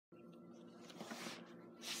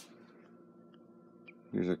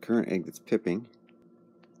Here's our current egg that's pipping.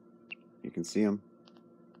 You can see him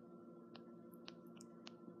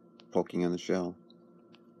poking on the shell.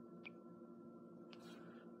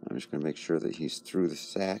 I'm just going to make sure that he's through the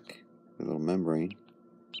sac, the little membrane,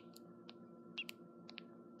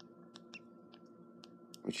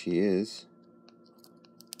 which he is.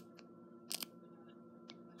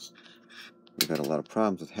 We've had a lot of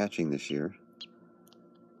problems with hatching this year,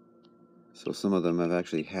 so some of them have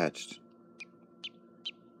actually hatched.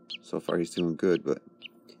 So far he's doing good, but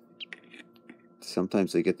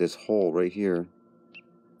sometimes they get this hole right here.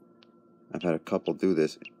 I've had a couple do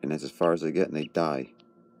this, and that's as far as they get, and they die.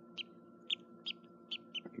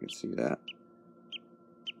 You can see that.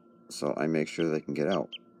 So I make sure they can get out.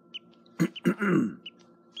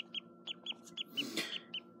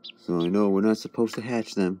 So I know we're not supposed to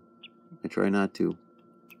hatch them. I try not to.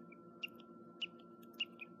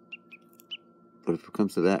 But if it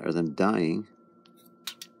comes to that or them dying,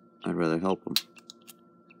 I'd rather help them.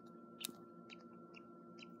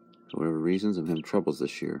 For whatever reasons, I'm having troubles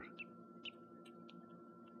this year.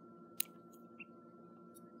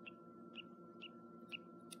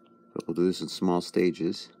 But we'll do this in small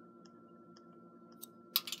stages.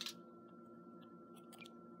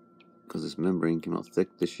 Because this membrane came out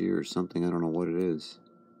thick this year or something, I don't know what it is.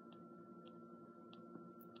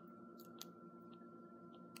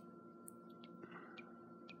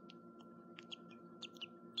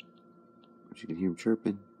 But you can hear him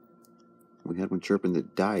chirping. We had one chirping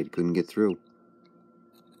that died, couldn't get through.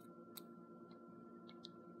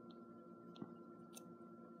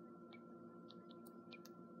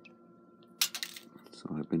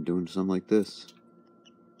 So I've been doing some like this.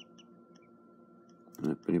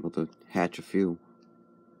 And I've been able to hatch a few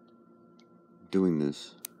doing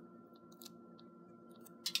this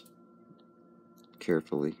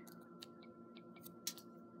carefully.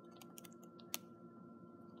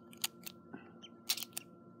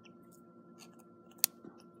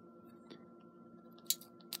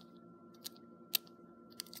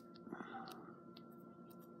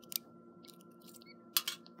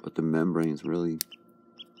 But the membrane's really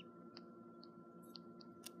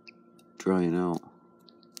drying out.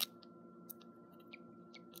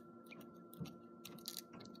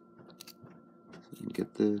 So you can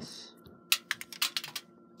get this.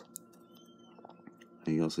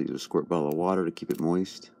 And you also use a squirt bottle of water to keep it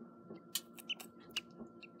moist.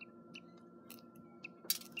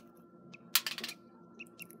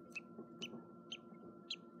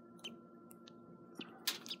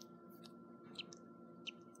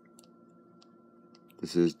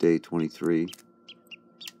 This is day 23,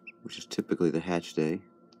 which is typically the hatch day.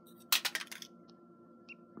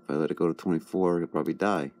 If I let it go to 24, he'll probably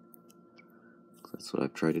die. That's what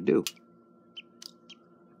I've tried to do.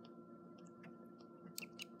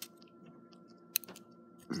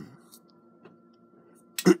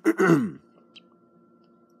 A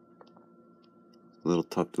little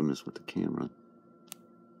tough doing this with the camera.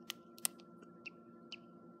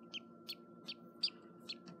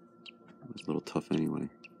 It's a little tough anyway.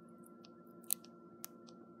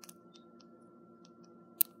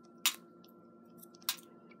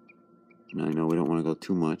 Now I know we don't want to go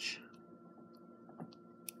too much.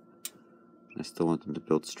 I still want them to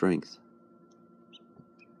build strength.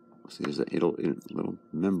 See, there's that little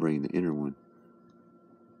membrane, the inner one.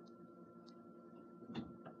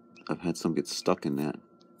 I've had some get stuck in that.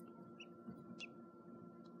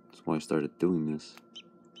 That's why I started doing this.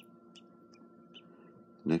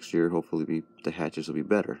 Next year, hopefully, the hatches will be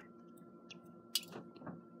better.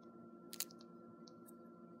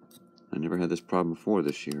 I never had this problem before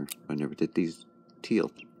this year. I never did these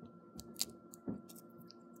teal.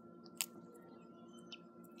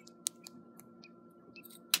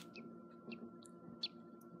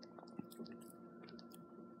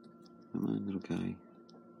 Come on, little guy.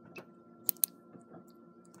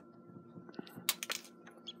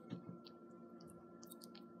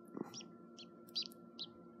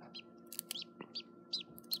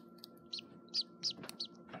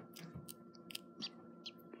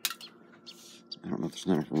 I don't know if there's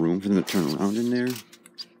not enough room for them to turn around in there.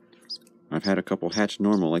 I've had a couple hatch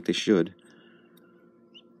normal like they should.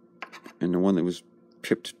 And the one that was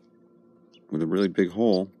pipped with a really big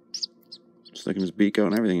hole, sticking his beak out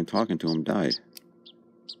and everything and talking to him, died.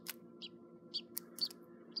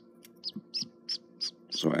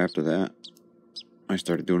 So after that, I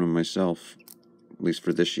started doing them myself, at least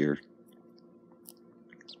for this year.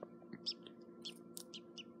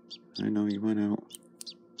 I know you went out.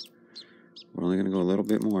 We're only going to go a little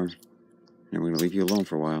bit more, and we're going to leave you alone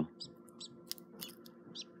for a while.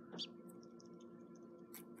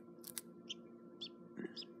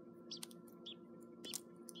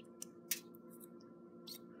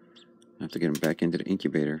 have to get them back into the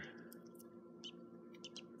incubator.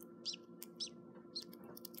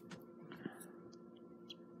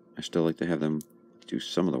 I still like to have them do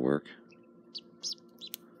some of the work.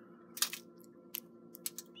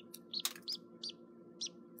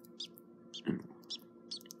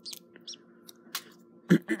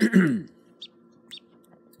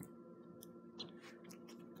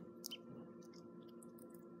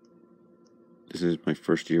 This is my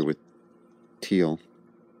first year with Teal.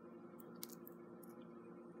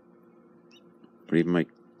 But even my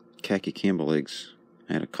khaki Campbell eggs,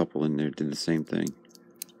 I had a couple in there, did the same thing.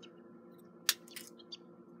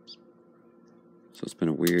 So it's been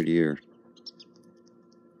a weird year.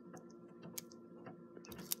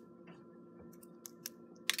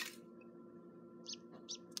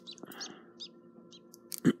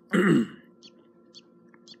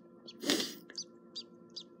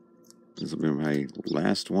 This will be my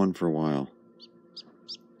last one for a while.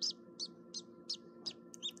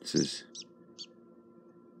 This is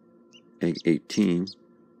egg 18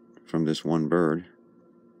 from this one bird.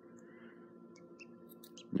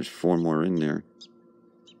 There's 4 more in there.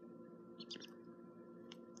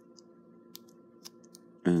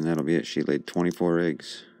 And that'll be it. She laid 24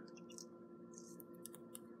 eggs.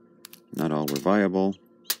 Not all were viable.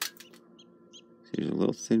 There's a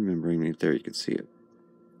little thin membrane right there. You can see it.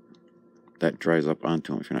 That dries up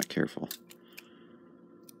onto them if you're not careful.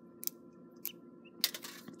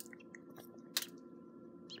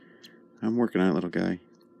 I'm working on it, little guy.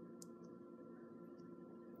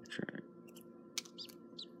 Try it.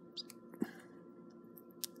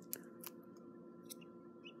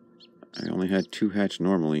 I only had 2 hatch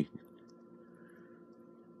normally.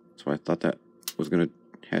 So I thought that was going to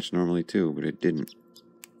hatch normally too, but it didn't.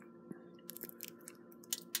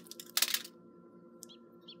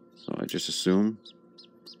 So I just assume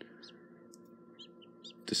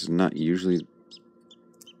this is not usually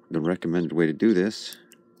the recommended way to do this.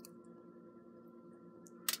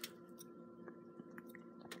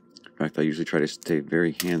 In fact, I usually try to stay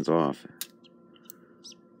very hands-off.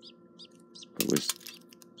 But with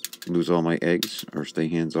lose all my eggs or stay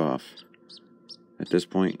hands-off. At this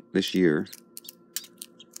point, this year,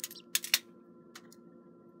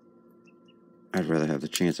 I'd rather have the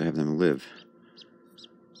chance to have them live.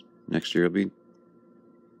 Next year will be,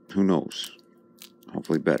 who knows,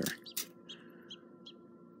 hopefully better.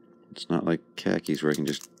 It's not like khakis where I can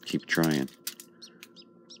just keep trying.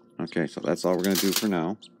 Okay, so that's all we're going to do for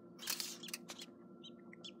now.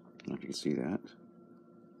 I don't know if you can see that.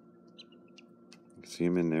 You can see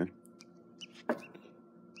him in there.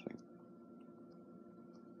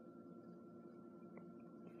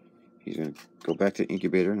 He's going to go back to the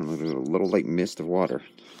incubator, and I'm going to do a little light mist of water.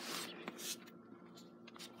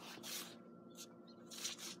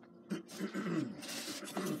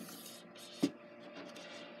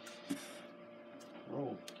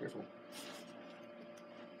 Oh, careful.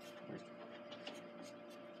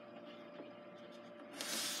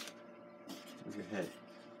 Move your head.